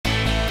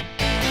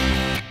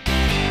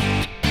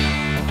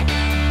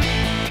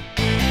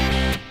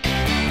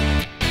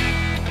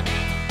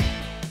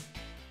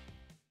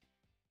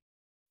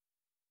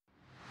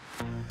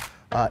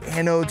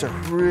Anodes are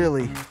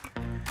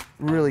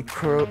really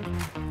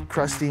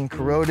crusty and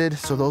corroded,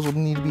 so those will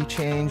need to be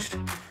changed.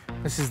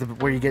 This is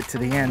where you get to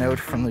the anode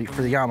for the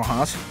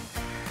Yamahas.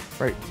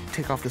 Right,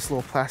 take off this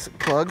little plastic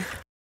plug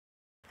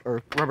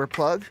or rubber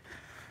plug.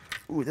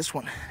 Ooh, this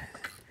one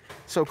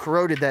so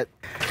corroded that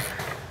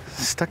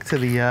it's stuck to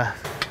the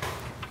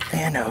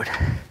anode.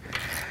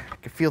 I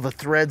can feel the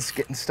threads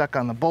getting stuck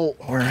on the bolt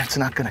where it's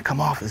not going to come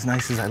off as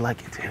nice as I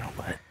like it to.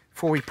 But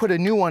before we put a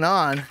new one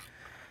on,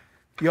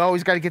 you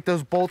always got to get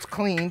those bolts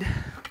cleaned.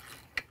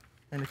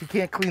 And if you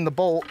can't clean the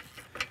bolt,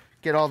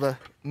 get all the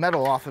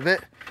metal off of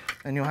it,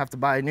 then you'll have to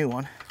buy a new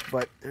one.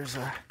 But there's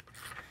a...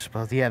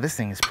 yeah, this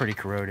thing is pretty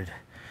corroded.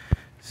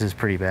 This is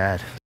pretty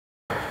bad.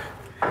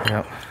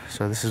 Yep,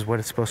 so this is what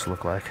it's supposed to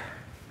look like.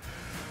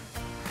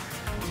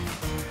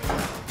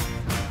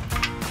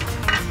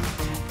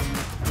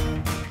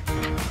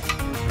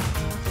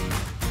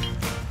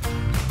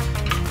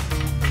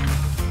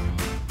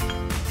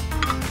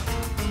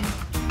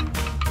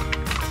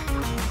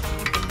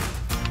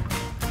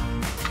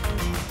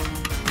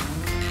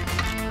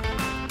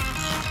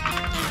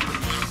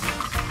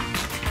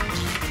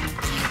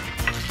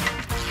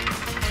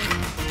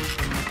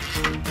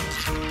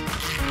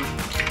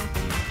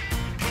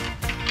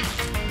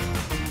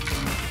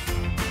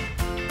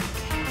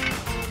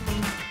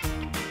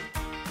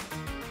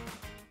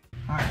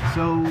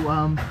 So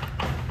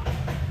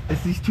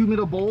it's these two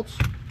middle bolts.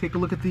 Take a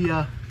look at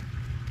the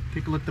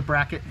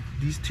bracket.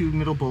 These two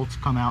middle bolts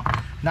come out,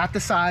 not the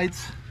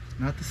sides,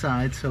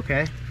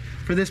 okay,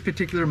 for this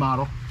particular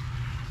model.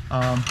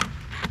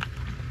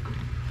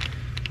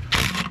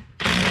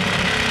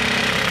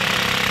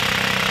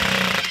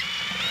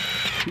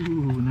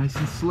 Ooh, nice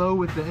and slow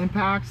with the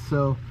impact.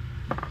 So,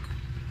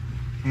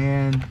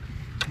 and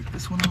take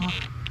this one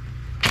off.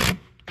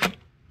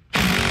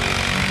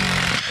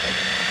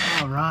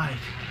 All right.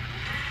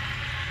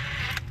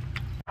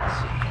 Let's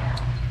see.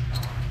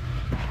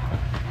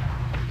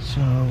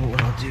 So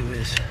what I'll do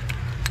is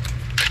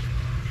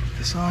put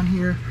this on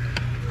here.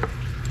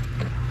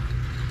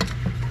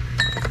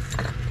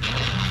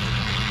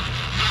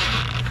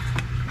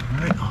 All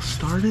right, I'll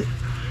start it,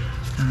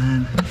 and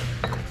then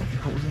it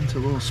holds into a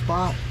little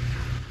spot.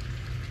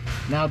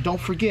 Now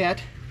don't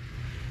forget,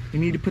 you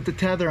need to put the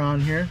tether on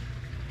here.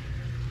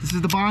 This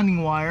is the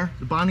bonding wire.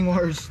 The bonding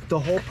wire is the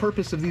whole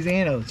purpose of these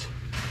anodes.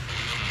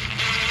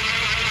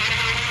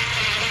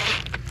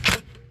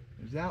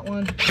 There's that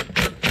one,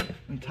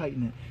 and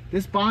tighten it.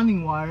 This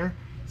bonding wire,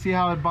 see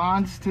how it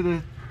bonds to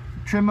the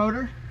trim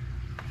motor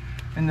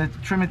and the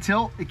trim and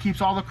tilt? It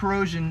keeps all the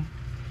corrosion,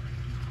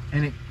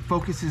 and it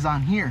focuses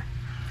on here.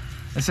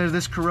 Instead of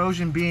this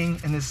corrosion being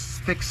in this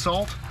thick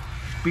salt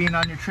being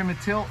on your trim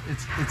and tilt,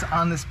 it's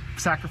on this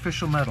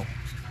sacrificial metal.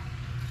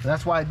 So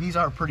that's why these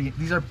are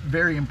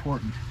very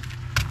important.